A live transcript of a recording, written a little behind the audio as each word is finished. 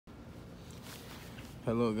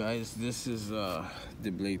Hello guys, this is the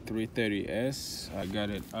Blade 330S. I got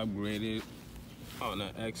it upgraded on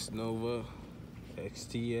an XTS,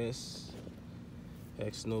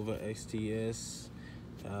 XTS.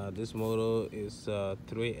 This model is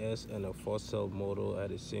 3S and a 4-cell model at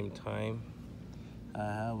the same time. I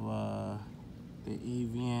have the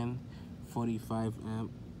Avian 45 amp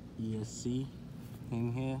ESC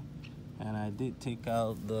in here, and I did take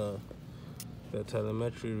out the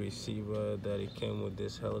telemetry receiver that it came with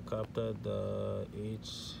this helicopter, the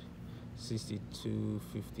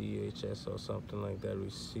H6250HS or something like that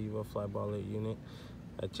receiver flybarlet unit.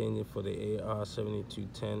 I changed it for the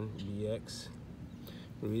AR7210BX.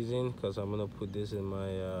 Reason, because I'm gonna put this in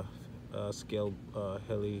my scale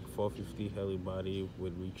heli 450 heli body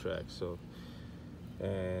with retract. So,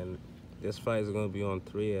 and this flight is gonna be on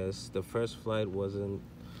 3S. The first flight wasn't.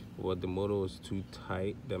 The motor was too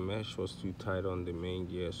tight. The mesh was too tight on the main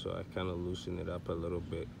gear, so I kind of loosened it up a little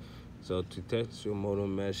bit. So to test your motor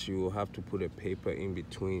mesh, you will have to put a paper in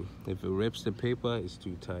between. If it rips the paper, it's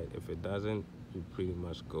too tight. If it doesn't, you're pretty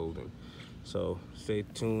much golden. So stay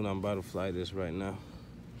tuned. I'm about to fly this right now.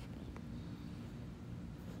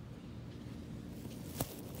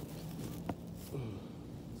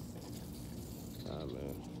 Ah,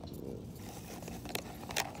 man.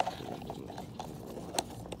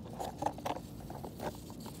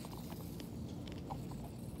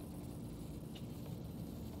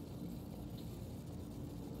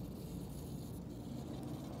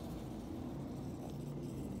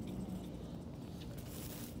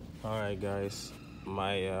 All right, guys.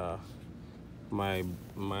 My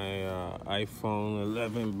iPhone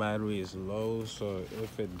 11 battery is low, so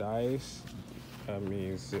if it dies, that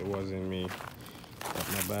means it wasn't me.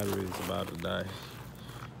 My battery is about to die.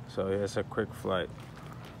 So here's a quick flight.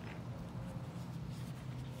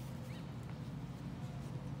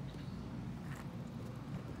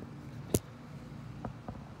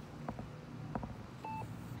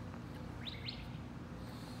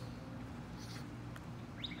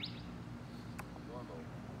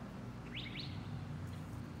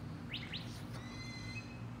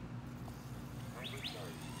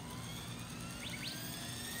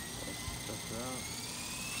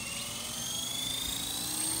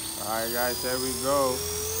 Alright guys, there we go.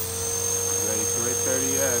 Ready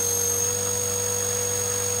 330S.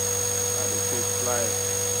 At the sixth flight.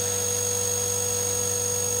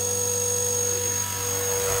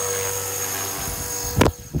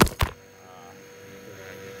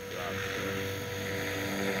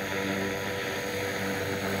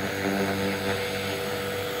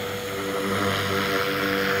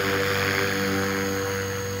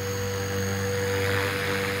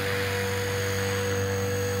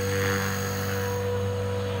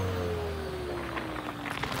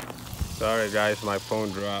 Sorry guys, my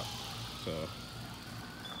phone dropped. So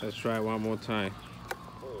let's try it one more time.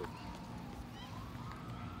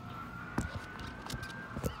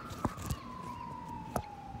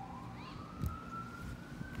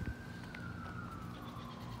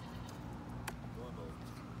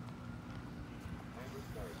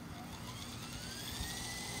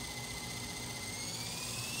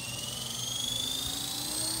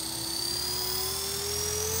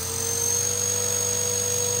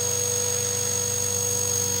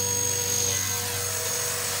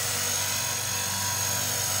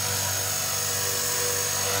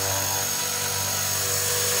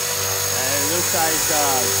 Looks like the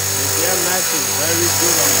gear mesh is very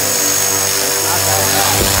good on this. It's not that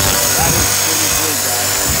bad. That is pretty good,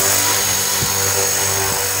 guys.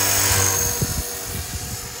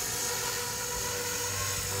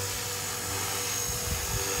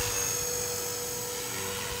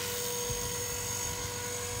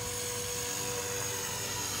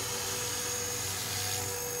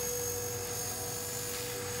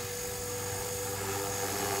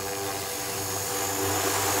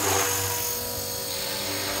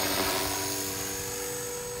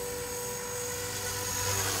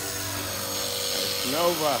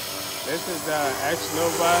 Nova. This is the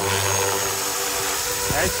X-Nova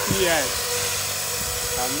XTS.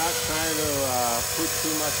 I'm not trying to put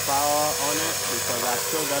too much power on it because I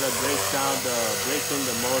still got to break in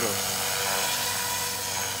the motor.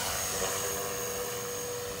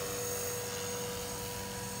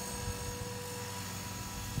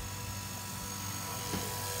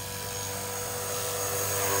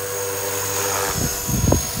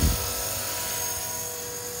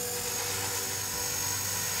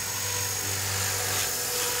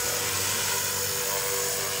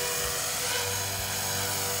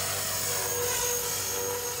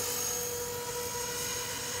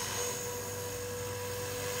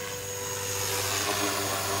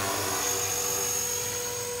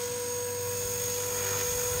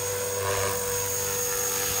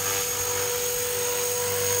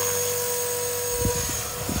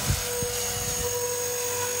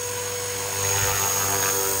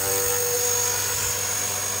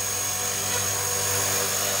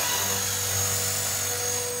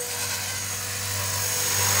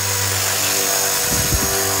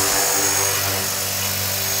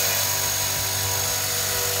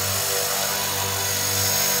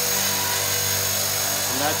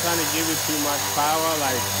 not trying to give it too much power,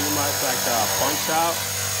 like too much like a punch out.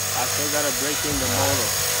 I still gotta break in the motor.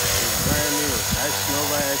 It's brand new,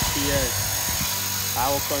 X-Nova XPS.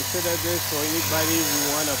 I will consider this for anybody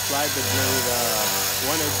who want to apply the blade,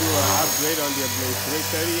 want to do an upgrade on their blade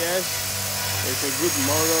 330S. It's a good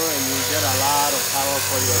motor and you get a lot of power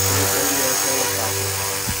for your 330S helicopter.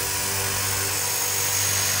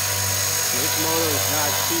 This motor is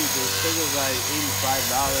not cheap. This thing is like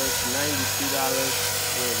 $85, $92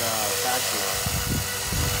 with taxes.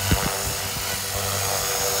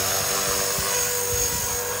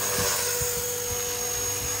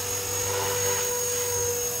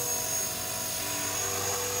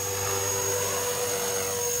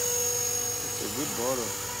 It's a good motor.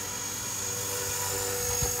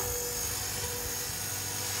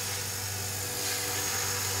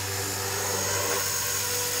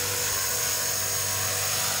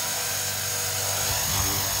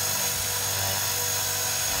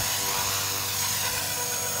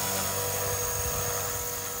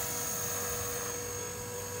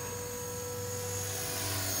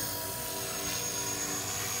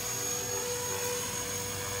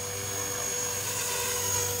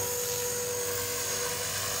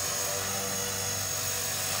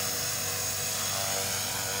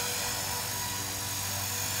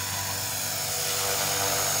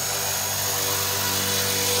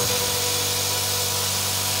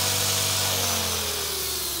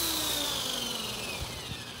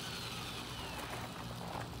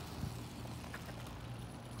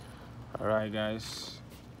 Alright guys,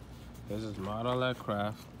 this is model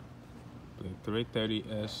aircraft, the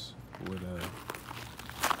 330S with a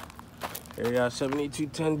Area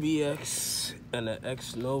 7210BX and an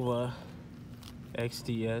X-Nova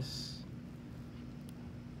XTS.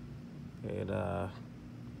 And I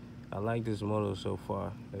like this motor so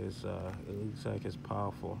far. It looks like it's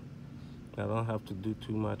powerful. I don't have to do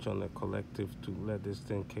too much on the collective to let this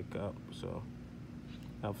thing kick up, so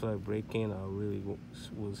after I break in, I really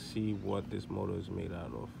will see what this motor is made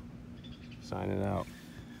out of. Signing out.